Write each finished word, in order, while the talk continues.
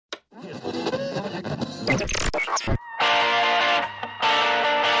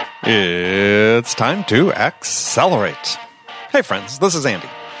It's time to accelerate. Hey friends, this is Andy.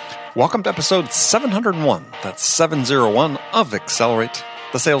 Welcome to episode 701, that's 701 of Accelerate,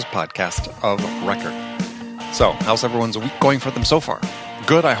 the sales podcast of record. So, how's everyone's week going for them so far?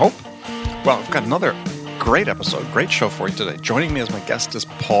 Good, I hope? Well, I've got another great episode, great show for you today. Joining me as my guest is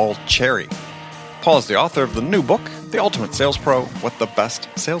Paul Cherry. Paul is the author of the new book, The Ultimate Sales Pro, What the Best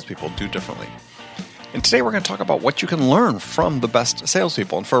Salespeople Do Differently. And today we're going to talk about what you can learn from the best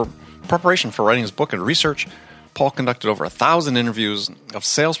salespeople. And for preparation for writing his book and research, Paul conducted over 1,000 interviews of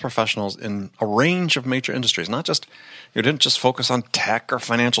sales professionals in a range of major industries. You didn't just focus on tech or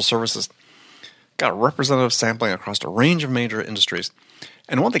financial services. Got a representative sampling across a range of major industries.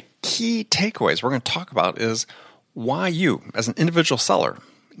 And one of the key takeaways we're going to talk about is why you, as an individual seller,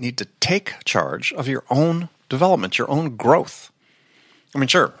 need to take charge of your own development, your own growth. I mean,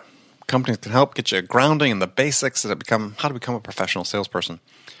 sure, companies can help get you a grounding in the basics how to become a professional salesperson.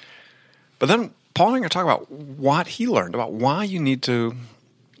 But then Paul and I are going to talk about what he learned, about why you need to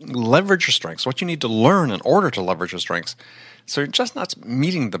leverage your strengths, what you need to learn in order to leverage your strengths. So you're just not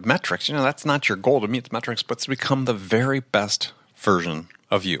meeting the metrics. That's not your goal to meet the metrics, but to become the very best version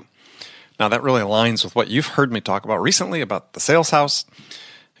of you. Now, that really aligns with what you've heard me talk about recently about the Sales House.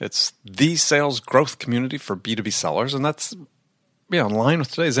 It's the sales growth community for B2B sellers, and that's in line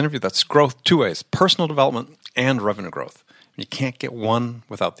with today's interview. That's growth two ways, personal development and revenue growth. You can't get one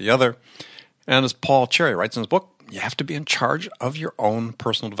without the other. And as Paul Cherry writes in his book, you have to be in charge of your own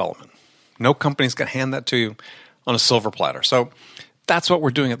personal development. No company's going to hand that to you on a silver platter. So that's what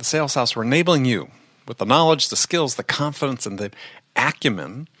we're doing at the Sales House. We're enabling you with the knowledge, the skills, the confidence, and the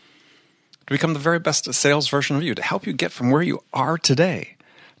acumen to become the very best sales version of you, to help you get from where you are today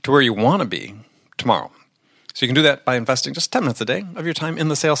to where you want to be tomorrow. So you can do that by investing just 10 minutes a day of your time in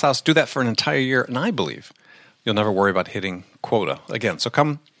the Sales House. Do that for an entire year, and I believe you'll never worry about hitting quota again. So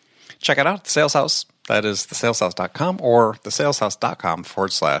come check it out, the Sales House. That is thesaleshouse.com or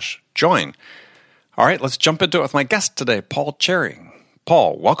thesaleshouse.com/join. All right, let's jump into it with my guest today, Paul Cherry.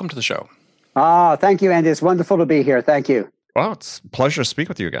 Paul, welcome to the show. Thank you, Andy. It's wonderful to be here. Thank you. Well, it's a pleasure to speak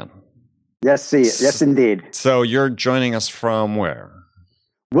with you again. Yes, indeed. So you're joining us from where?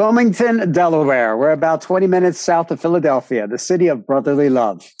 Wilmington, Delaware. We're about 20 minutes south of Philadelphia, the city of brotherly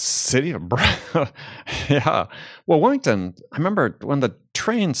love. Yeah. Well, Wilmington, I remember when the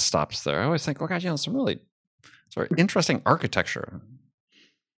train stops there, I always think, some really sort of interesting architecture.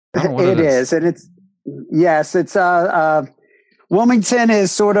 It is. And it's Wilmington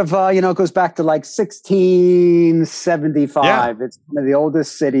is sort of, goes back to like 1675. Yeah. It's one of the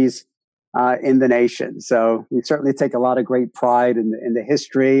oldest cities in the nation. So we certainly take a lot of great pride in the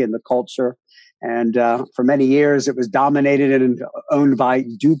history and the culture. And for many years, it was dominated and owned by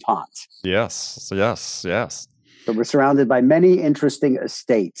DuPont. Yes. So we're surrounded by many interesting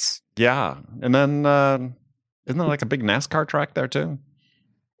estates. Yeah. And then isn't there like a big NASCAR track there too?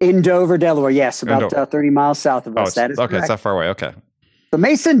 In Dover, Delaware, yes, about 30 miles south of us. That is okay. Correct. It's that far away. Okay. The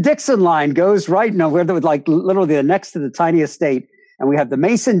Mason-Dixon line goes right now. We're like literally next to the tiny estate. And we have the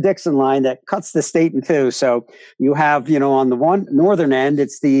Mason-Dixon line that cuts the state in two. So you have, on the one northern end,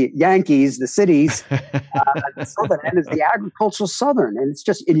 it's the Yankees, the cities. The southern end is the agricultural southern. And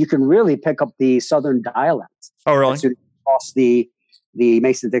and you can really pick up the southern dialect. Oh, really? Across the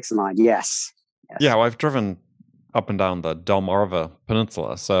Mason-Dixon line, yes. Yeah, well, I've driven up and down the Delmarva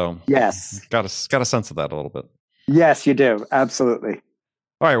Peninsula. So yes, got a sense of that a little bit. Yes, you do. Absolutely.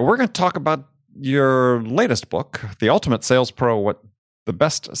 All right, we're going to talk about your latest book, The Ultimate Sales Pro, What the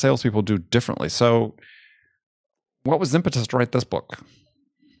Best Salespeople Do Differently. So what was the impetus to write this book?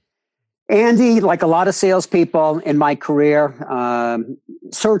 Andy, like a lot of salespeople in my career,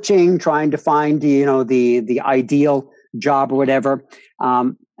 searching, trying to find, the ideal job or whatever.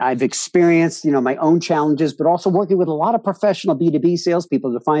 I've experienced, my own challenges, but also working with a lot of professional B2B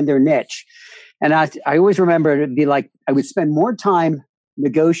salespeople to find their niche. And I always remember it'd be like, I would spend more time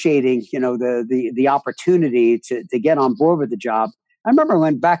negotiating, the opportunity to get on board with the job. I remember I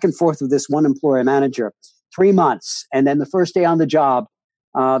went back and forth with this one employer manager, 3 months. And then the first day on the job,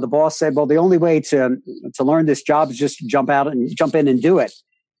 the boss said, well, the only way to learn this job is just jump in and do it.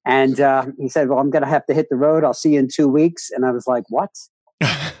 And he said, well, I'm going to have to hit the road. I'll see you in 2 weeks. And I was like, what?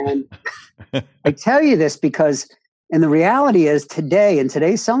 And I tell you this because and the reality is today, in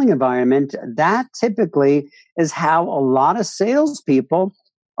today's selling environment, that typically is how a lot of salespeople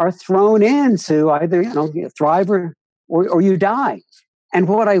are thrown into either, thrive or you die. And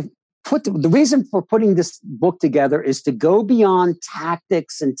what I the reason for putting this book together is to go beyond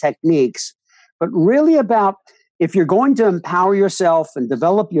tactics and techniques, but really about if you're going to empower yourself and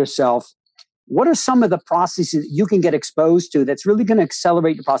develop yourself, what are some of the processes you can get exposed to that's really going to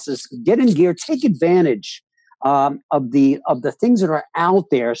accelerate your process? Get in gear, take advantage of the things that are out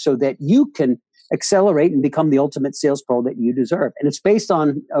there so that you can accelerate and become the ultimate sales pro that you deserve. And it's based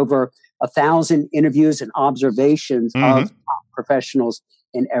on over 1,000 interviews and observations of top professionals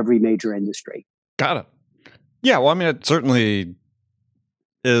in every major industry. Got it. Yeah, well, I mean, it certainly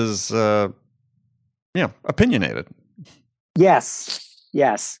is, opinionated. Yes.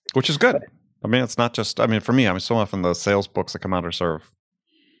 Which is good. I mean, it's not just, for me, so often the sales books that come out are sort of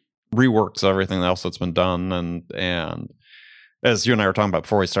reworks of everything else that's been done. And as you and I were talking about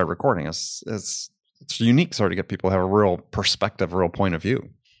before we started recording, it's unique sort of to get people to have a real perspective, a real point of view.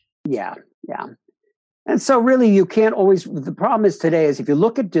 Yeah. And so really you can't always, the problem is today is if you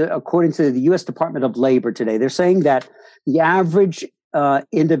look at, according to the U.S. Department of Labor today, they're saying that the average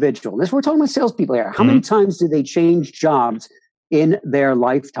individual, we're talking about salespeople here, how many times do they change jobs in their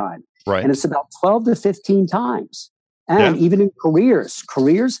lifetime? Right. And it's about 12 to 15 times. And even in careers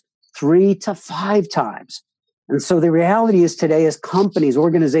 3 to 5 times. And so the reality is today is companies,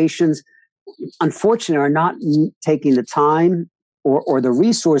 organizations, unfortunately are not taking the time or the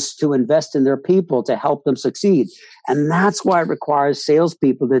resource to invest in their people to help them succeed. And that's why it requires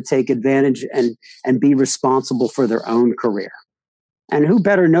salespeople to take advantage and be responsible for their own career. And who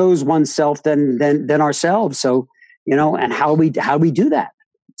better knows oneself than ourselves? So, and how we do that.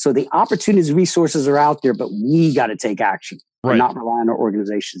 So the opportunities, resources are out there, but we got to take action. Right. And not rely on our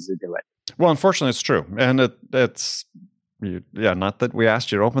organizations to do it. Well, unfortunately, it's true. And it's not that we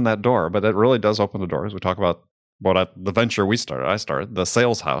asked you to open that door, but it really does open the doors. We talk about the venture I started, the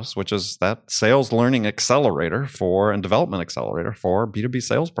Sales House, which is that sales learning accelerator and development accelerator for B2B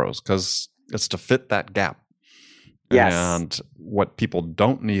sales pros, because it's to fit that gap. Yes. And what people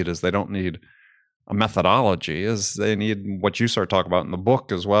don't need is they don't need a methodology, is they need what you start talking about in the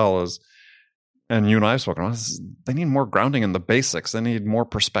book as well as, and you and I have spoken about, they need more grounding in the basics. They need more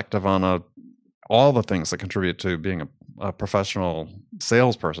perspective on all the things that contribute to being a professional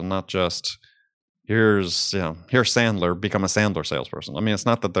salesperson, not just here's Sandler, become a Sandler salesperson. I mean, it's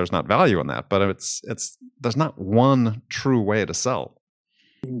not that there's not value in that, but there's not one true way to sell.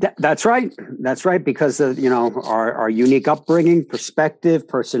 That's right. Because of, our unique upbringing, perspective,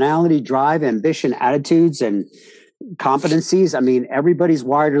 personality, drive, ambition, attitudes, and competencies. I mean, everybody's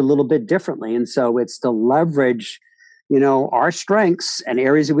wired a little bit differently. And so it's to leverage, our strengths and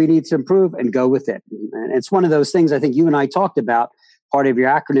areas that we need to improve and go with it. And it's one of those things I think you and I talked about, part of your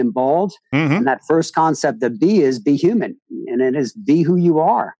acronym BALD. And that first concept of B is be human. And it is be who you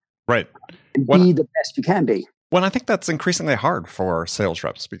are. Right. And be the best you can be. Well, I think that's increasingly hard for sales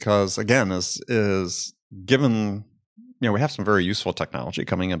reps because, again, is given, we have some very useful technology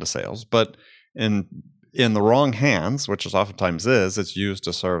coming into sales, but in the wrong hands, which is oftentimes it's used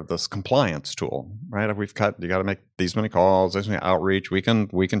to serve this compliance tool, right? If you got to make these many calls, this many outreach, we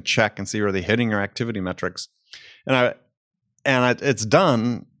can check and see are they hitting your activity metrics, and it's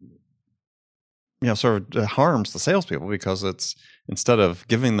done, sort of harms the salespeople because it's instead of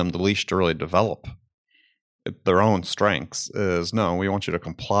giving them the leash to really develop their own strengths, is no, we want you to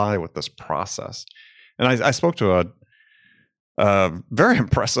comply with this process. And I spoke to a very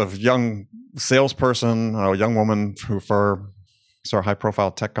impressive young salesperson, a young woman who for sort of high profile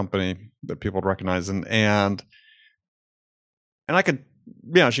tech company that people would recognize. And I could,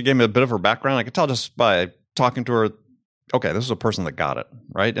 she gave me a bit of her background. I could tell just by talking to her, okay, this is a person that got it,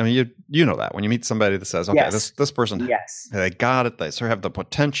 right? I mean, you know that when you meet somebody that says, okay, this person, they got it. They sort of have the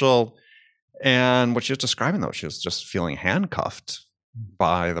potential. And what she was describing, though, she was just feeling handcuffed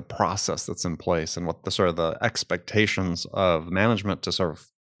by the process that's in place and what the sort of the expectations of management to sort of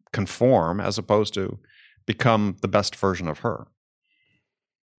conform as opposed to become the best version of her.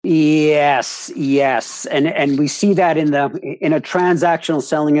 Yes. And we see that in a transactional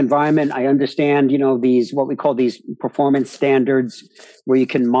selling environment. I understand, these, what we call these performance standards where you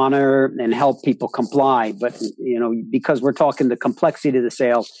can monitor and help people comply. But, because we're talking the complexity of the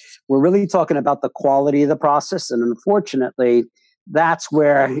sale, we're really talking about the quality of the process. And unfortunately, that's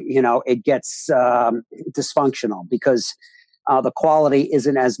where, it gets dysfunctional because the quality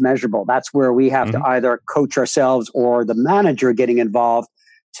isn't as measurable. That's where we have to either coach ourselves or the manager getting involved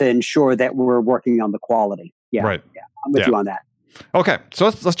to ensure that we're working on the quality. Yeah. Right. Yeah. I'm with you on that. Okay. So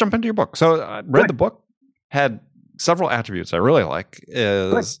let's jump into your book. So I read the book, had several attributes I really like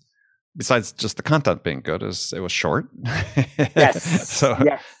besides just the content being good, is it was short. Yes. So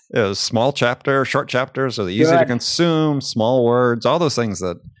it was short chapters, so they're easy to consume, small words, all those things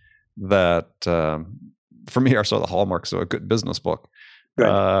that for me are sort of the hallmarks of a good business book.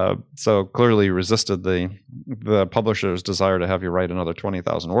 So clearly you resisted the publisher's desire to have you write another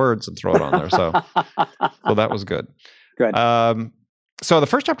 20,000 words and throw it on there. So that was good. Good. So the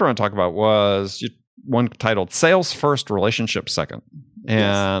first chapter I want to talk about was one titled Sales First, Relationship Second.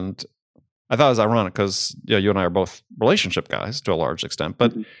 And I thought it was ironic because you and I are both relationship guys to a large extent.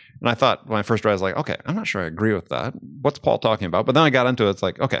 But and I thought when I first read, I was like, okay, I'm not sure I agree with that. What's Paul talking about? But then I got into it. It's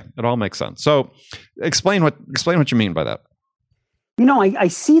like, okay, it all makes sense. So explain what you mean by that. I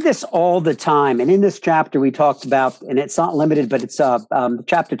see this all the time. And in this chapter, we talked about, and it's not limited, but it's the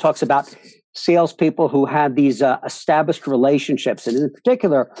chapter talks about salespeople who had these established relationships. And in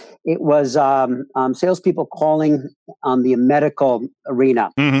particular, it was salespeople calling on the medical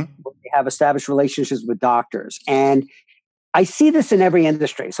arena. They have established relationships with doctors. And I see this in every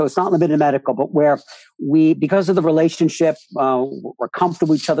industry. So it's not limited to medical, but where because of the relationship, we're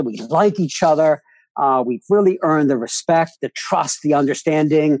comfortable with each other, we like each other. We've really earned the respect, the trust, the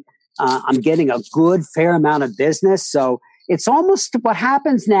understanding. I'm getting a good, fair amount of business. So it's almost what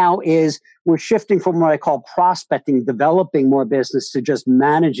happens now is we're shifting from what I call prospecting, developing more business to just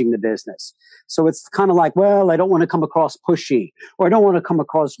managing the business. So it's kind of like, well, I don't want to come across pushy, or I don't want to come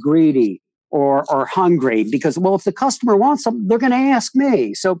across greedy or hungry because, well, if the customer wants something, they're going to ask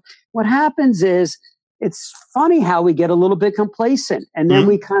me. So what happens is, it's funny how we get a little bit complacent and then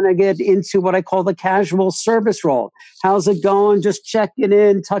we kind of get into what I call the casual service role. How's it going? Just checking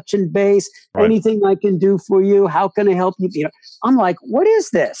in, touching base, anything I can do for you. How can I help you? I'm like, what is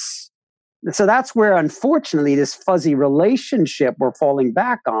this? So that's where, unfortunately, this fuzzy relationship we're falling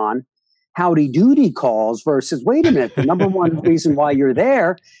back on, howdy doody calls versus, wait a minute, the number one reason why you're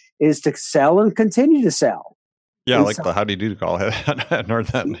there is to sell and continue to sell. Yeah, and like the howdy doody call. I hadn't heard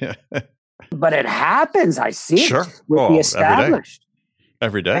that. But it happens. I see it with the established.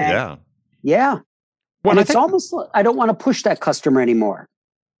 Every day, yeah. Well, and it's almost like I don't want to push that customer anymore.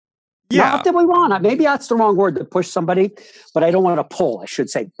 Yeah. Not that we want. Maybe that's the wrong word to push somebody, but I don't want to pull. I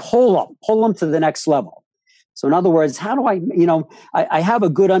should say pull them to the next level. So in other words, how do I have a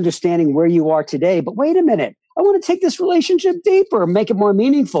good understanding where you are today, but wait a minute. I want to take this relationship deeper and make it more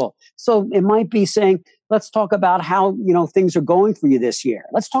meaningful. So it might be saying, let's talk about how, things are going for you this year.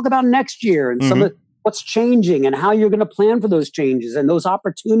 Let's talk about next year and some of what's changing and how you're going to plan for those changes and those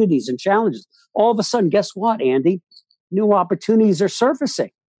opportunities and challenges. All of a sudden, guess what, Andy? New opportunities are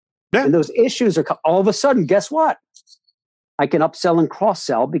surfacing. Yeah. And those issues are all of a sudden, guess what? I can upsell and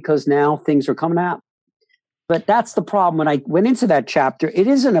cross-sell because now things are coming out. But that's the problem. When I went into that chapter, it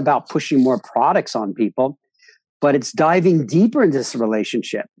isn't about pushing more products on people, but it's diving deeper into this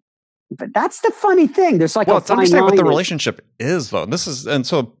relationship. But that's the funny thing. There's like it's understand what the relationship is, though. And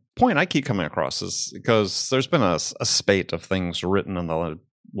so a point I keep coming across is because there's been a spate of things written in the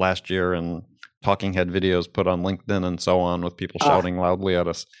last year and talking head videos put on LinkedIn and so on with people shouting loudly at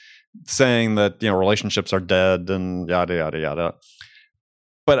us, saying that relationships are dead and yada yada yada.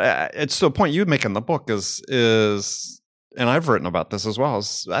 But it's to a point you make in the book is, and I've written about this as well,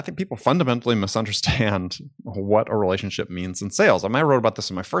 is I think people fundamentally misunderstand what a relationship means in sales. I mean, I wrote about this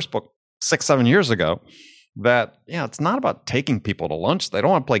in my first book 6-7 years ago. That it's not about taking people to lunch. They don't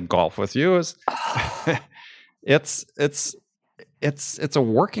want to play golf with you. It's a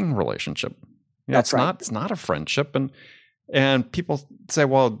working relationship. That's right. It's not a friendship. And people say,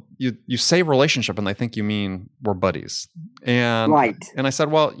 well, you say relationship and they think you mean we're buddies. And and I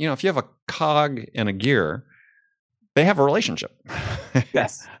said, well, if you have a cog and a gear, they have a relationship.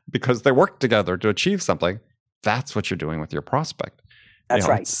 Yes. Because they work together to achieve something. That's what you're doing with your prospect. That's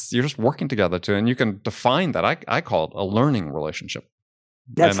right. You're just working together and you can define that. I call it a learning relationship.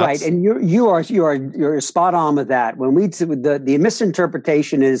 That's right. And you're spot on with that. When the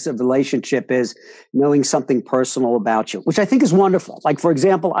misinterpretation is of relationship is knowing something personal about you, which I think is wonderful. Like, for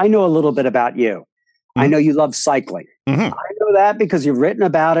example, I know a little bit about you. Mm-hmm. I know you love cycling. Mm-hmm. I know that because you've written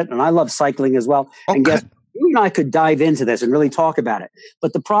about it, and I love cycling as well. Okay. And guess you and I could dive into this and really talk about it.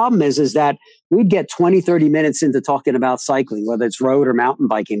 But the problem is that we'd get 20, 30 minutes into talking about cycling, whether it's road or mountain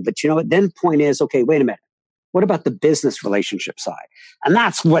biking. But then the point is, okay, wait a minute. What about the business relationship side? And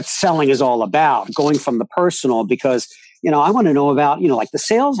that's what selling is all about, going from the personal, because, I want to know about, like the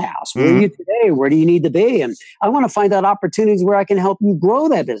sales house. Where are you today? Where do you need to be? And I want to find out opportunities where I can help you grow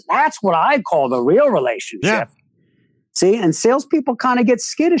that business. That's what I call the real relationship. Yeah. See, and salespeople kind of get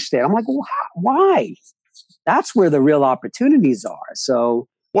skittish there. I'm like, why? That's where the real opportunities are. So,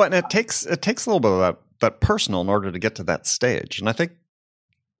 and it takes a little bit of that personal in order to get to that stage. And I think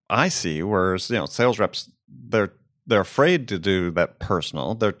I see, whereas sales reps, they're afraid to do that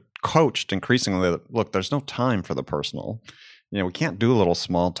personal. They're coached increasingly that, look, there's no time for the personal. We can't do a little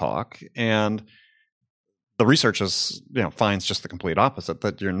small talk. And the research finds just the complete opposite,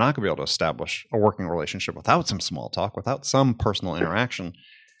 that you're not going to be able to establish a working relationship without some small talk, without some personal interaction.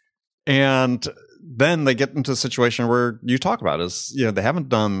 And then they get into a situation where you talk about is, they haven't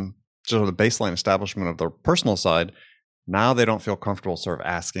done sort of the baseline establishment of their personal side. Now they don't feel comfortable sort of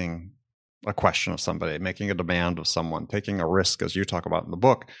asking a question of somebody, making a demand of someone, taking a risk, as you talk about in the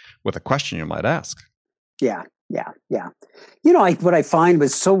book, with a question you might ask. Yeah. What I find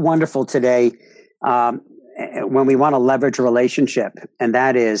was so wonderful today when we want to leverage a relationship, and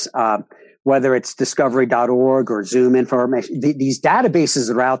that is whether it's discovery.org or Zoom information, these databases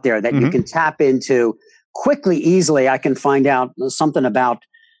that are out there that you can tap into quickly, easily. I can find out something about,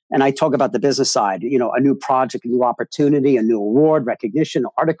 and I talk about the business side, a new project, a new opportunity, a new award, recognition,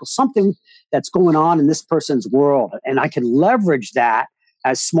 article, something that's going on in this person's world. And I can leverage that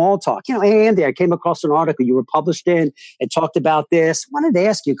as small talk. Hey, Andy, I came across an article you were published in. It talked about this. I wanted to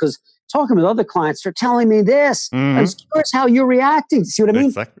ask you, because talking with other clients, they're telling me this. I was curious how you're reacting. See what I mean?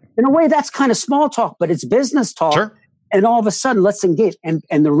 Exactly. In a way, that's kind of small talk, but it's business talk. Sure. And all of a sudden, let's engage. And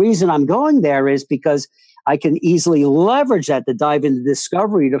the reason I'm going there is because I can easily leverage that to dive into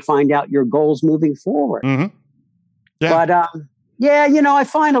discovery to find out your goals moving forward. Yeah. But I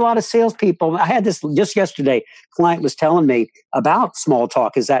find a lot of salespeople. I had this just yesterday. Client was telling me about small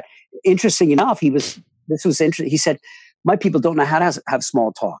talk. Is that interesting enough? This was interesting. He said, my people don't know how to have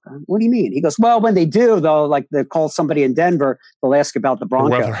small talk. What do you mean? He goes, well, when they do, though, like they call somebody in Denver, they'll ask about the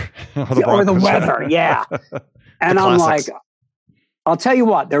Broncos. Or the weather. Yeah. And I'm like, I'll tell you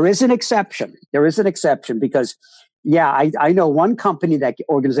what, there is an exception. Because, I know one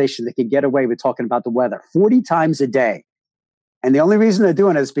organization that can get away with talking about the weather 40 times a day. And the only reason they're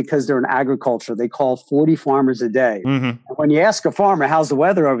doing it is because they're in agriculture. They call 40 farmers a day. And when you ask a farmer, how's the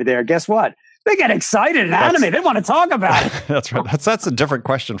weather over there? Guess what? They get excited and animated. They want to talk about it. That's right. That's a different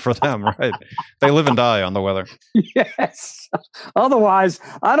question for them, right? They live and die on the weather. Yes. Otherwise,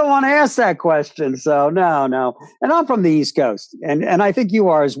 I don't want to ask that question. So no. And I'm from the East Coast, and I think you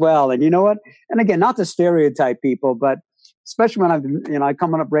are as well. And you know what? And again, not to stereotype people, but especially when I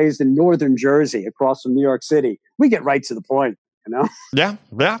come up raised in northern Jersey, across from New York City, we get right to the point. Yeah.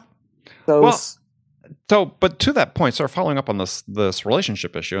 But to that point, sort of following up on this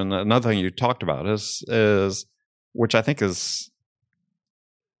relationship issue, and another thing you talked about is which I think is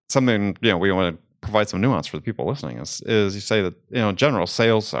something we want to provide some nuance for the people listening. Is you say that in general,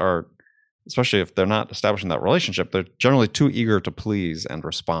 sales are, especially if they're not establishing that relationship, they're generally too eager to please and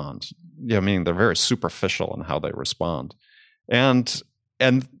respond. Meaning they're very superficial in how they respond, and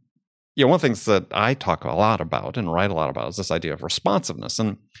one of the things that I talk a lot about and write a lot about is this idea of responsiveness.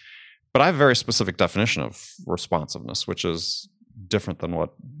 But I have a very specific definition of responsiveness, which is different than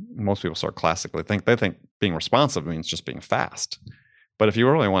what most people sort of classically think. They think being responsive means just being fast. But if you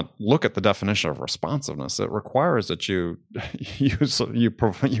really look at the definition of responsiveness, it requires that you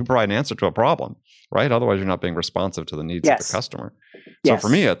provide an answer to a problem, right? Otherwise, you're not being responsive to the needs of the customer. So for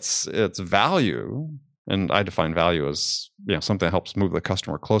me, it's value, and I define value as something that helps move the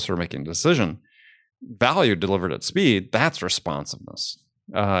customer closer to making a decision. Value delivered at speed, that's responsiveness.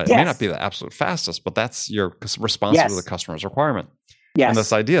 It may not be the absolute fastest, but that's your responsive to the customer's requirement. Yes. And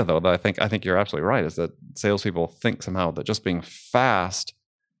this idea, though, that I think you're absolutely right, is that salespeople think somehow that just being fast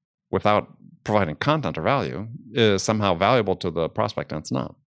without providing content or value is somehow valuable to the prospect, and it's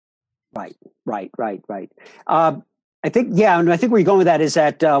not. Right. I think where you're going with that is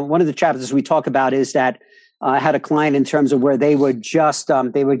that one of the chapters we talk about is that I had a client in terms of where they would just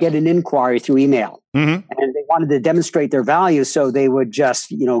they would get an inquiry through email, and they wanted to demonstrate their value, so they would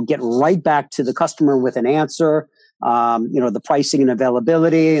just get right back to the customer with an answer, the pricing and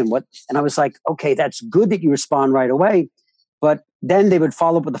availability and I was like, okay, that's good that you respond right away, but then they would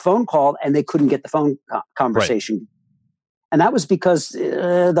follow up with a phone call and they couldn't get the phone conversation. Right. And that was because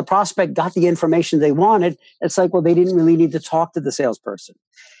the prospect got the information they wanted. It's like, well, they didn't really need to talk to the salesperson.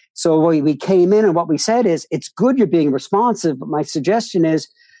 So we came in and what we said is, it's good you're being responsive, but my suggestion is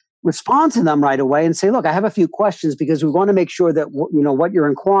respond to them right away and say, look, I have a few questions because we want to make sure that, what you're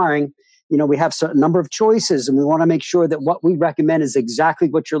inquiring, we have a number of choices and we want to make sure that what we recommend is exactly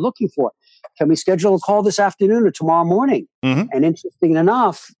what you're looking for. Can we schedule a call this afternoon or tomorrow morning? And interesting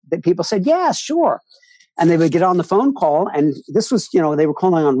enough, that people said, yeah, sure. And they would get on the phone call. And this was, they were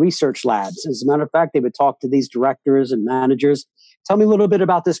calling on research labs. As a matter of fact, they would talk to these directors and managers. Tell me a little bit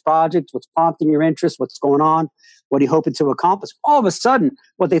about this project. What's prompting your interest? What's going on? What are you hoping to accomplish? All of a sudden,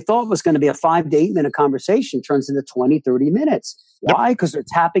 what they thought was going to be a 5 to 8 minute conversation turns into 20, 30 minutes. Why? Because they're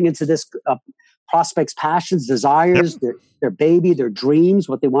tapping into this prospect's passions, desires, their baby, their dreams,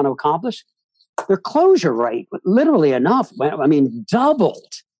 what they want to accomplish. Their closure rate, literally enough,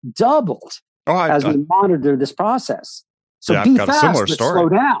 doubled. as we monitor this process. So yeah, be I've got fast, a similar but story. slow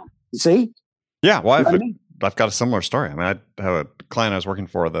down. You see? Yeah, well, You know what I mean? I've got a similar story. I mean, I have a client I was working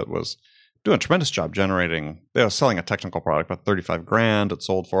for that was doing a tremendous job generating. They were selling a technical product, about $35,000. It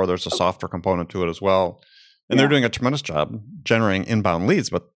sold for. There's a software component to it as well, and they're doing a tremendous job generating inbound leads.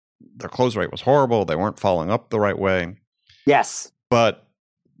 But their close rate was horrible. They weren't following up the right way. Yes, but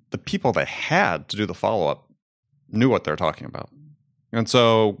the people they had to do the follow up knew what they're talking about, and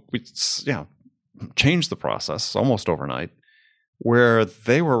so we changed the process almost overnight, where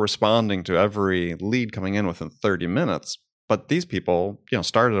they were responding to every lead coming in within 30 minutes. But these people,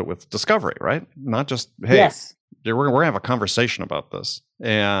 started it with discovery, right? Not just, hey, we're going to have a conversation about this.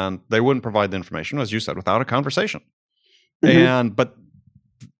 And they wouldn't provide the information, as you said, without a conversation. Mm-hmm. But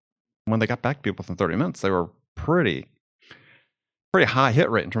when they got back to people within 30 minutes, they were pretty high hit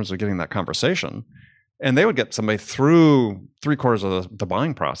rate in terms of getting that conversation. And they would get somebody through 3/4 of the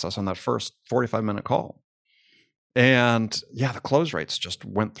buying process on that first 45-minute call. And the close rates just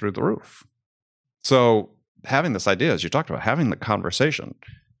went through the roof. So having this idea, as you talked about, having the conversation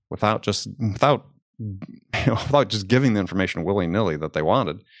without just giving the information willy-nilly that they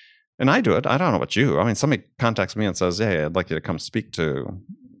wanted. And I do it. I don't know about you. I mean, somebody contacts me and says, hey, I'd like you to come speak to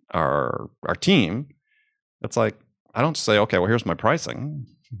our team. It's like, I don't say, okay, well, here's my pricing.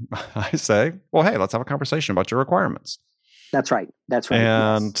 I say, well, hey, let's have a conversation about your requirements. That's right.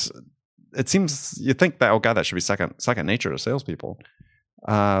 And it seems, you think that, oh God, that should be second nature to salespeople.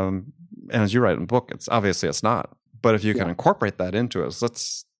 And as you write in the book, it's not. But if you can incorporate that into it,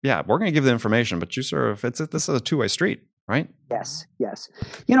 we're going to give the information, but you this is a two-way street, right? Yes.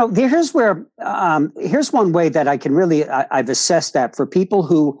 Here's where, here's one way that I can really, I've assessed that for people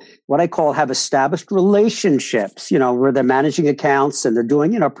who, what I call, have established relationships, where they're managing accounts and they're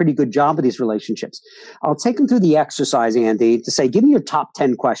doing, a pretty good job of these relationships. I'll take them through the exercise, Andy, to say, give me your top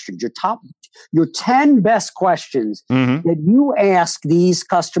 10 questions, your 10 best questions that you ask these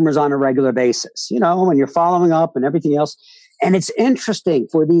customers on a regular basis, when you're following up and everything else. And it's interesting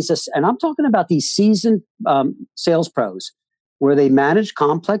for these, and I'm talking about these seasoned sales pros, where they manage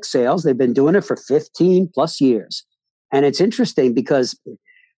complex sales. They've been doing it for 15 plus years. And it's interesting because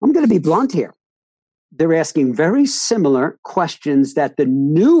I'm going to be blunt here. They're asking very similar questions that the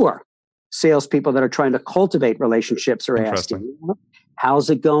newer salespeople that are trying to cultivate relationships are asking.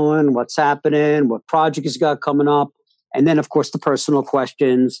 How's it going? What's happening? What project has got coming up? And then, of course, the personal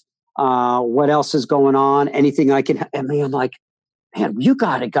questions. What else is going on? Anything I can, I'm like, man, you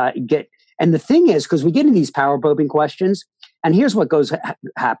got to get. And the thing is, because we get into these power probing questions, and here's what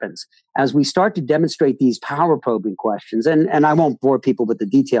happens as we start to demonstrate these power probing questions. And I won't bore people with the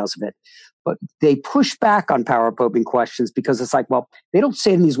details of it, but they push back on power probing questions because it's like, well, they don't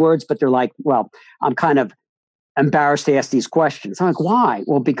say it in these words, but they're like, well, I'm kind of embarrassed to ask these questions. I'm like, why?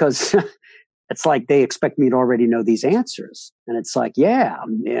 Well, because it's like they expect me to already know these answers. And it's like, yeah,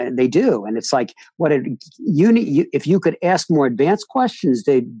 they do. And it's like, if you could ask more advanced questions,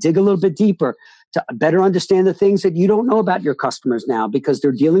 they dig a little bit deeper to better understand the things that you don't know about your customers now, because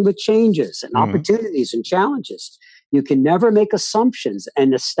they're dealing with changes and opportunities and challenges. You can never make assumptions,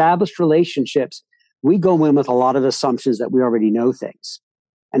 and established relationships. We go in with a lot of assumptions that we already know things.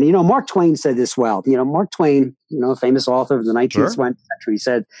 And, Mark Twain said this well. Mark Twain, famous author of the 19th century,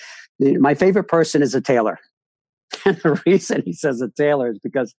 said, my favorite person is a tailor. And the reason he says a tailor is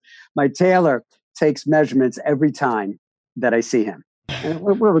because my tailor takes measurements every time that I see him. And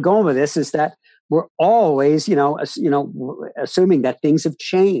where we're going with this is that we're always, assuming that things have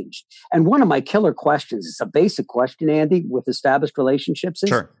changed. And one of my killer questions, it's a basic question, Andy, with established relationships,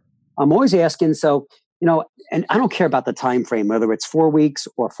 is I'm always asking, and I don't care about the time frame, whether it's 4 weeks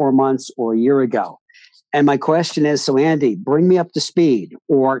or 4 months or a year ago. And my question is, so Andy, bring me up to speed,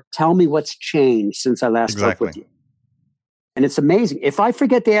 or tell me what's changed since I last spoke with you. And it's amazing. If I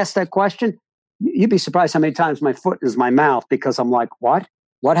forget to ask that question, you'd be surprised how many times my foot is my mouth, because I'm like, what?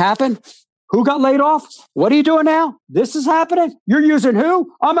 What happened? Who got laid off? What are you doing now? This is happening? You're using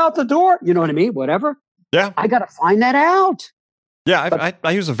who? I'm out the door. You know what I mean? Whatever. Yeah. I got to find that out. Yeah,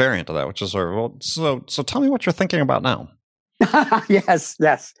 I use a variant of that, which is, so tell me what you're thinking about now. Yes,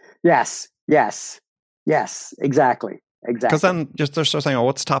 exactly. Because then they're sort of saying, oh,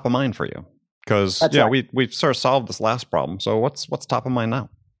 what's top of mind for you? Because we've sort of solved this last problem. So what's top of mind now?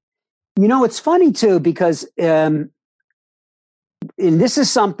 It's funny too, because and this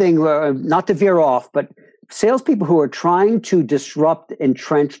is something, not to veer off, but salespeople who are trying to disrupt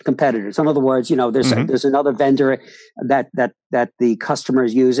entrenched competitors. In other words, there's another vendor that the customer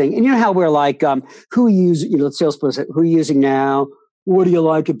is using, and how we're like, who use salesperson, who are you using now? What do you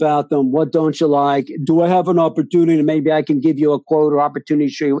like about them? What don't you like? Do I have an opportunity? Maybe I can give you a quote or opportunity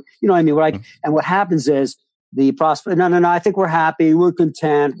to show you. You know what I mean? And what happens is the prospect, no, I think we're happy. We're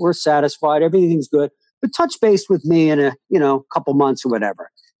content. We're satisfied. Everything's good. But touch base with me in a, couple months or whatever,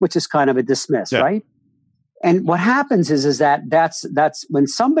 which is kind of a dismiss, right? And what happens is that's when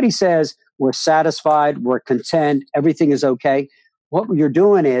somebody says we're satisfied, we're content, everything is okay. What you're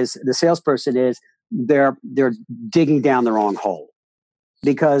doing is the salesperson is they're digging down the wrong hole,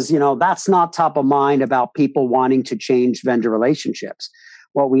 because that's not top of mind about people wanting to change vendor relationships.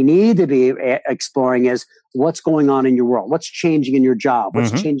 What we need to be exploring is what's going on in your world, what's changing in your job, what's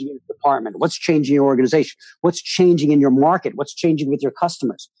changing in your department, what's changing in your organization, what's changing in your market, what's changing with your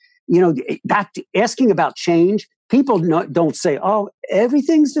customers. That asking about change, people don't say, "Oh,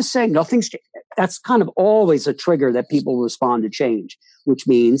 everything's the same, nothing's changed." That's kind of always a trigger that people respond to change, which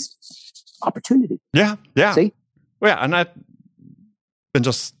means opportunity. Yeah. See? Well, yeah, and and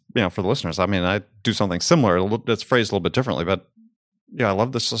just for the listeners, I mean, I do something similar. It's phrased a little bit differently, but yeah, I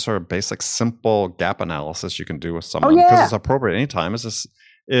love this sort of basic, simple gap analysis you can do with someone because it's appropriate anytime.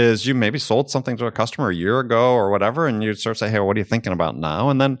 Is you maybe sold something to a customer a year ago or whatever, and you sort of say, "Hey, what are you thinking about now?"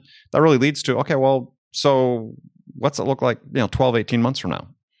 And then that really leads to, okay, well, so what's it look like, 12, 18 months from now?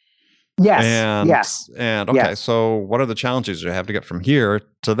 Yes. And okay, so what are the challenges you have to get from here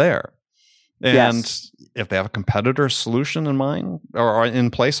to there? And if they have a competitor solution in mind or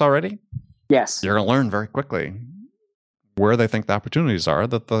in place already, you're going to learn very quickly where they think the opportunities are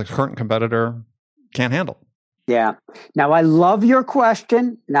that the current competitor can't handle. Yeah. Now, I love your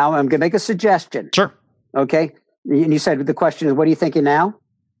question. Now, I'm going to make a suggestion. Sure. Okay. And you said the question is, what are you thinking now?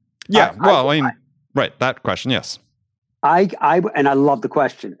 Yeah. Right. That question. Yes. And I love the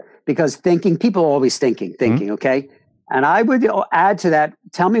question because people are always thinking. Okay. And I would add to that,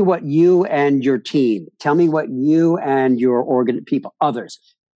 tell me what you and your team, tell me what you and your others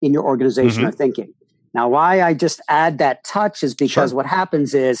in your organization are thinking. Now, why I just add that touch is because what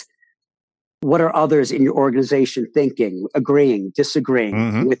happens is, what are others in your organization thinking, agreeing,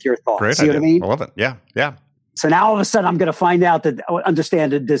 disagreeing with your thoughts? Great See idea. what I mean? I love it. Yeah. So now all of a sudden I'm going to find out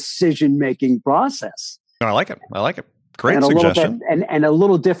understand the decision-making process. No, I like it. Great suggestion. And a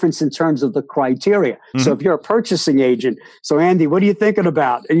little difference in terms of the criteria. So if you're a purchasing agent, so Andy, what are you thinking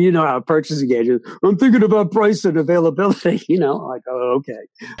about? And how a purchasing agent, I'm thinking about price and availability. Like, oh, okay.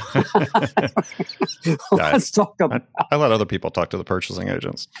 Let's talk about. I let other people talk to the purchasing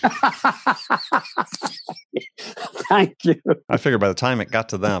agents. Thank you. I figured by the time it got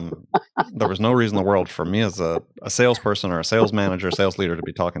to them, there was no reason in the world for me as a salesperson or a sales manager, sales leader to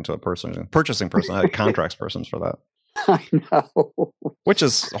be talking to a purchasing person. I had contracts persons for that. I know. Which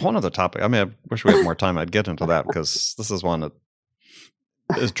is a whole other topic. I mean, I wish we had more time. I'd get into that because this is one that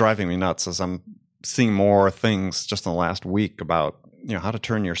is driving me nuts as I'm seeing more things just in the last week about, how to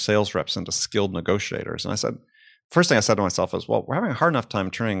turn your sales reps into skilled negotiators. And first thing I said to myself is, well, we're having a hard enough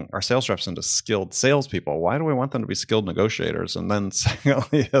time turning our sales reps into skilled salespeople. Why do we want them to be skilled negotiators? And then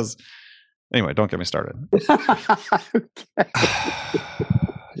secondly anyway, don't get me started. We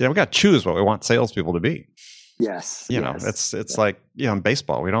got to choose what we want salespeople to be. Yes. It's like, in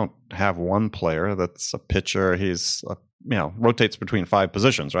baseball, we don't have one player that's a pitcher. He's, rotates between 5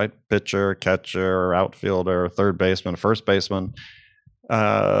 positions, right? Pitcher, catcher, outfielder, third baseman, first baseman.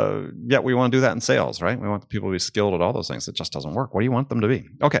 Yet we want to do that in sales, right? We want the people to be skilled at all those things. It just doesn't work. What do you want them to be?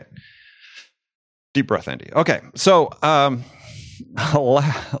 Okay. Deep breath, Andy. Okay. So,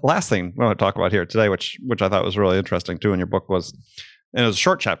 last thing I want to talk about here today, which I thought was really interesting too in your book and it was a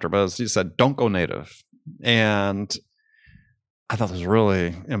short chapter, but as you said, don't go native. And I thought this was a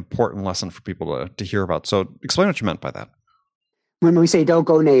really important lesson for people to hear about. So explain what you meant by that. When we say don't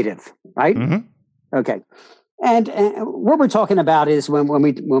go native, right? Okay. And what we're talking about is when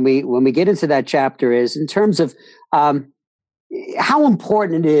we get into that chapter is in terms of how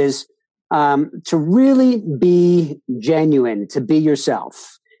important it is to really be genuine, to be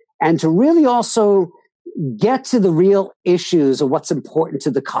yourself, and to really also get to the real issues of what's important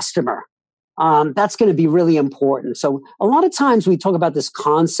to the customer. That's going to be really important. So a lot of times we talk about this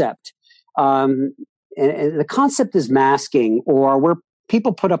concept, and the concept is masking, or where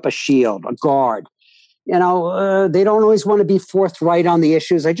people put up a shield, a guard. They don't always want to be forthright on the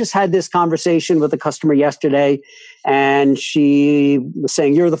issues. I just had this conversation with a customer yesterday, and she was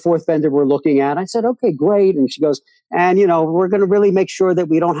saying, "You're the 4th vendor we're looking at." I said, "Okay, great." And she goes, "And, we're going to really make sure that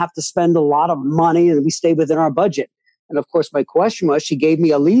we don't have to spend a lot of money and we stay within our budget." And of course, my question was, she gave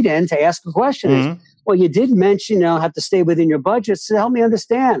me a lead in to ask a question. Is, well, you did mention, have to stay within your budget. So help me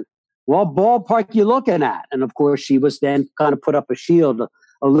understand. What ballpark you looking at? And of course, she was then kind of put up a shield,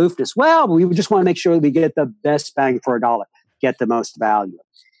 aloofness. Well, we just want to make sure that we get the best bang for our dollar. get the most value.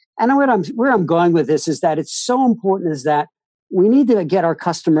 And where I'm going with this is that it's so important is that we need to get our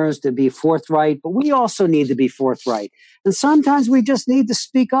customers to be forthright, but we also need to be forthright. And sometimes we just need to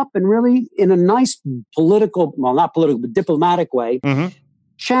speak up and really, in a nice political, well, not political, but diplomatic way,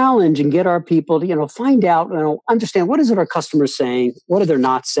 challenge and get our people to, find out, understand what is it our customers saying, what are they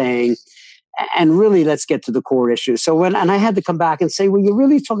not saying, and really let's get to the core issue. So and I had to come back and say, well, you're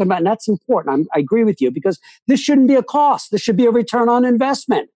really talking about, and that's important. I agree with you, because this shouldn't be a cost. This should be a return on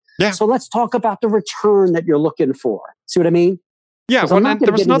investment. Yeah. So let's talk about the return that you're looking for. See what I mean? Yeah. Well, and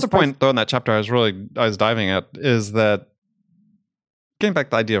there was another point though in that chapter I was diving at, is that getting back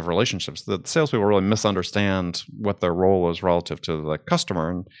to the idea of relationships, that salespeople really misunderstand what their role is relative to the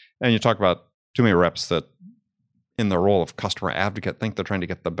customer. And you talk about too many reps that in the role of customer advocate think they're trying to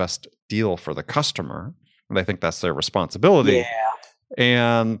get the best deal for the customer. And they think that's their responsibility. Yeah.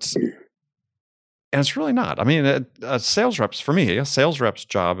 And it's really not. I mean, a sales rep's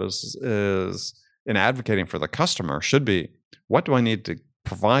job is in advocating for the customer should be, what do I need to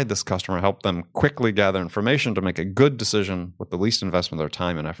provide this customer, help them quickly gather information to make a good decision with the least investment of their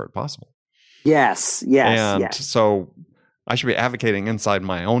time and effort possible. Yes. So I should be advocating inside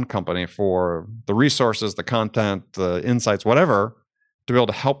my own company for the resources, the content, the insights, whatever, to be able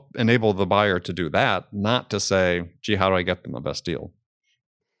to help enable the buyer to do that, not to say, gee, how do I get them the best deal?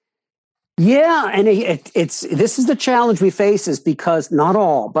 Yeah, and this is the challenge we face, is because not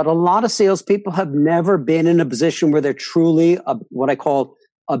all, but a lot of salespeople have never been in a position where they're truly what I call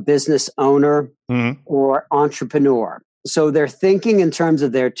a business owner or entrepreneur. So they're thinking in terms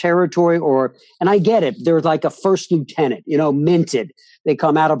of their territory, and I get it, they're like a first lieutenant, minted. They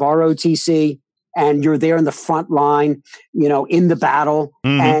come out of ROTC and you're there in the front line, in the battle,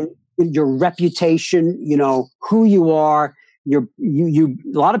 and your reputation, who you are. A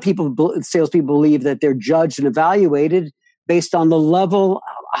lot of salespeople believe that they're judged and evaluated based on the level,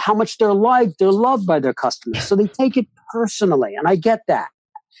 how much they're loved by their customers. So they take it personally, and I get that.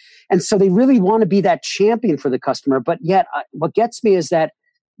 And so they really want to be that champion for the customer. But yet, what gets me is that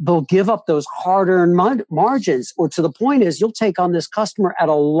they'll give up those hard-earned margins, or to the point is you'll take on this customer at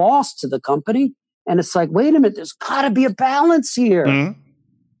a loss to the company. And it's like, wait a minute, there's got to be a balance here.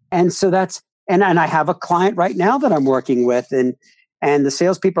 And so and I have a client right now that I'm working with, and the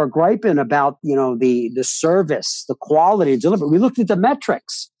salespeople are griping about, the service, the quality, delivery. We looked at the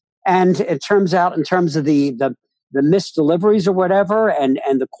metrics, and it turns out in terms of the missed deliveries or whatever, and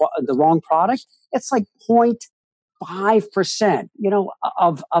the wrong product, it's like 0.5%,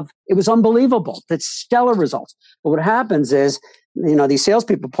 of it was unbelievable. That's stellar results. But what happens is, these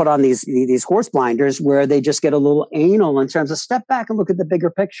salespeople put on these horse blinders where they just get a little anal in terms of step back and look at the bigger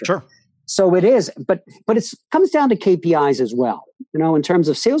picture. Sure. So it is, but it comes down to KPIs as well. In terms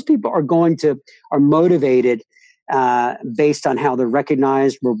of salespeople are motivated based on how they're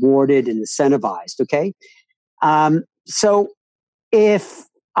recognized, rewarded, and incentivized. Okay, so if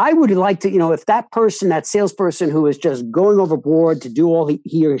I would like to, if that salesperson who is just going overboard to do all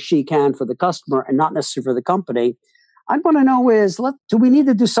he or she can for the customer and not necessarily for the company, I want to know is, do we need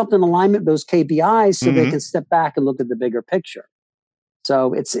to do something in alignment with those KPIs so they can step back and look at the bigger picture?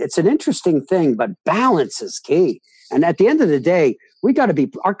 So it's an interesting thing, but balance is key. And at the end of the day,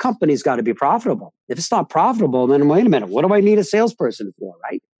 our company's got to be profitable. If it's not profitable, then wait a minute, what do I need a salesperson for,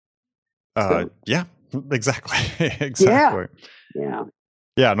 right? Yeah, exactly. Exactly. Yeah.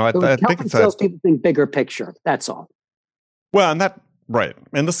 Yeah, no, I think it's salespeople think bigger picture. That's all. Well, right.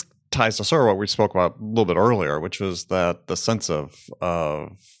 And this ties to sort of what we spoke about a little bit earlier, which was that the sense of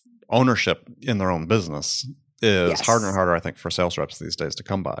ownership in their own business is harder and harder, I think, for sales reps these days to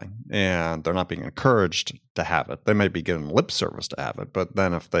come by. And they're not being encouraged to have it. They may be given lip service to have it, but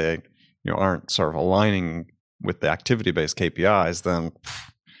then if they aren't sort of aligning with the activity-based KPIs, then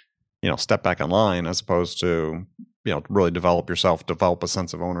step back in line as opposed to really develop a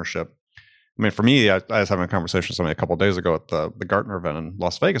sense of ownership. I mean, for me, I was having a conversation with somebody a couple of days ago at the Gartner event in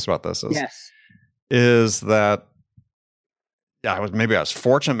Las Vegas about this. Is that I was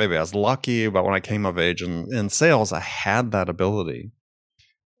fortunate, maybe I was lucky, but when I came of age in sales, I had that ability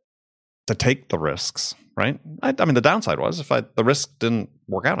to take the risks, right? I mean, the downside was if the risk didn't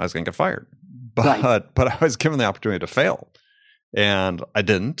work out, I was going to get fired. But I was given the opportunity to fail, and I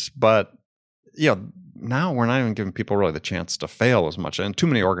didn't. But now we're not even giving people really the chance to fail as much. And too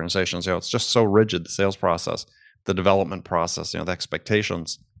many organizations, it's just so rigid, the sales process, the development process, the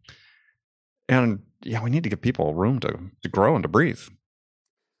expectations. And we need to give people room to grow and to breathe.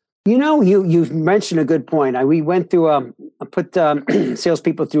 You've mentioned a good point. We went through, put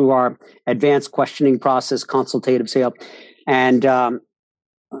salespeople through our advanced questioning process, consultative sale. And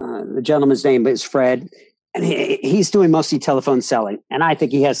the gentleman's name is Fred. And he's doing mostly telephone selling. And I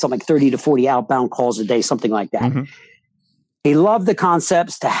think he has something like 30 to 40 outbound calls a day, something like that. Mm-hmm. He loved the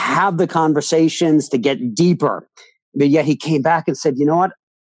concepts, to have the conversations, to get deeper. But yet he came back and said, you know what?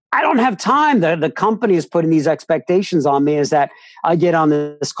 I don't have time. The company is putting these expectations on me, is that I get on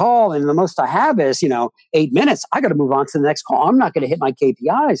this call and the most I have is, 8 minutes. I got to move on to the next call. I'm not going to hit my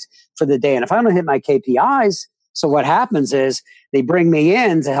KPIs for the day. And if I don't hit my KPIs, so what happens is they bring me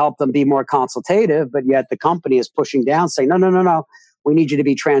in to help them be more consultative, but yet the company is pushing down, saying, no. We need you to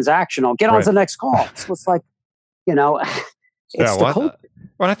be transactional. Get on to the next call. So it's like, it's the culture.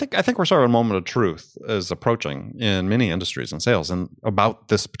 Well, I think we're sort of a moment of truth is approaching in many industries and sales and about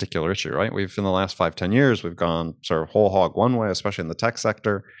this particular issue, right? We've, in the last 5-10 years, we've gone sort of whole hog one way, especially in the tech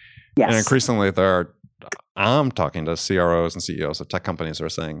sector. Yes. And increasingly I'm talking to CROs and CEOs of tech companies who are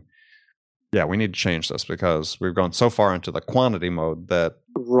saying, yeah, we need to change this because we've gone so far into the quantity mode that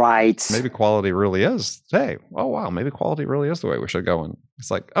maybe quality really is, maybe quality really is the way we should go. And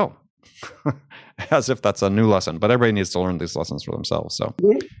it's like, as if that's a new lesson, but everybody needs to learn these lessons for themselves. So,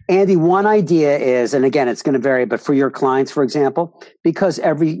 Andy, one idea is, and again, it's going to vary, but for your clients, for example, because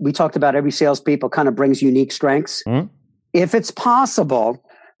we talked about every salespeople kind of brings unique strengths. Mm-hmm. If it's possible,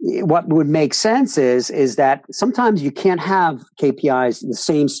 what would make sense is that sometimes you can't have KPIs the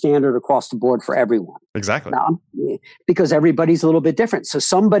same standard across the board for everyone. Exactly. Now, because everybody's a little bit different. So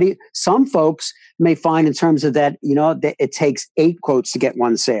some folks may find in terms of that, that it takes 8 quotes to get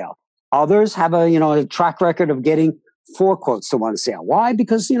one sale. Others have a track record of getting 4 quotes to one sale. Why?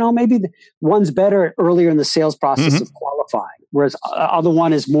 Because, maybe one's better earlier in the sales process of qualifying, whereas other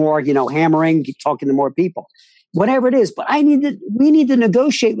one is more, hammering, talking to more people. Whatever it is, but we need to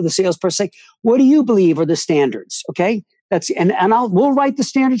negotiate with the salesperson. Say, what do you believe are the standards? Okay, we'll write the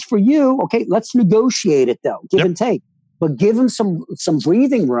standards for you. Okay, let's negotiate it though, give and take, but give them some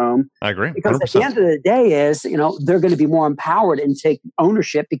breathing room. I agree, 100%. Because at the end of the day, is they're going to be more empowered and take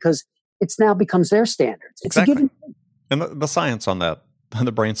ownership because it's now becomes their standards. It's exactly. a give and take. And the science on that,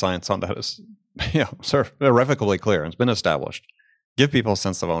 the brain science on that is, sort of irrevocably clear. It's been established. Give people a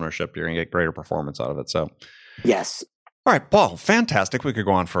sense of ownership. You're going to get greater performance out of it. So. Yes. All right, Paul, fantastic. We could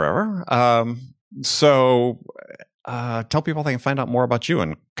go on forever. So tell people they can find out more about you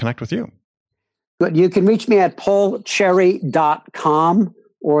and connect with you. Good. You can reach me at paulcherry.com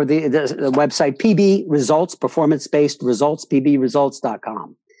or the website PB Results, performance-based results,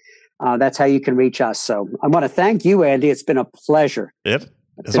 pbresults.com. That's how you can reach us. So I want to thank you, Andy. It's been a pleasure. It's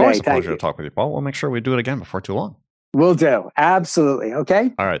always a pleasure to talk with you, Paul. We'll make sure we do it again before too long. Will do. Absolutely.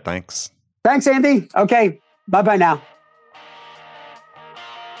 Okay. All right. Thanks. Thanks, Andy. Okay. Bye-bye now.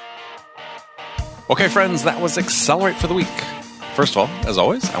 Okay, friends, that was Accelerate for the week. First of all, as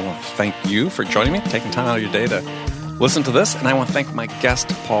always, I want to thank you for joining me, taking time out of your day to listen to this, and I want to thank my guest,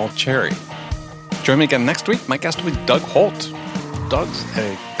 Paul Cherry. Join me again next week. My guest will be Doug Holt. Doug's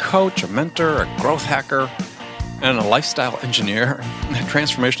a coach, a mentor, a growth hacker, and a lifestyle engineer, a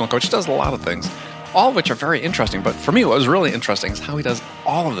transformational coach. He does a lot of things, all of which are very interesting. But for me, what was really interesting is how he does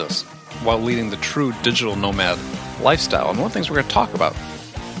all of this while leading the true digital nomad lifestyle. And one of the things we're going to talk about,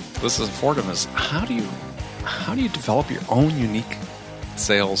 this is for him, is how do you develop your own unique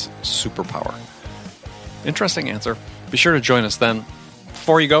sales superpower? Interesting answer. Be sure to join us then.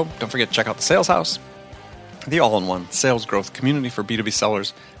 Before you go, don't forget to check out the Sales House, the all-in-one sales growth community for B2B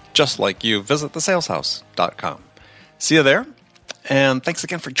sellers just like you. Visit thesaleshouse.com. See you there, and thanks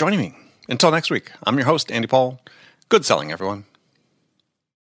again for joining me. Until next week, I'm your host, Andy Paul. Good selling, everyone.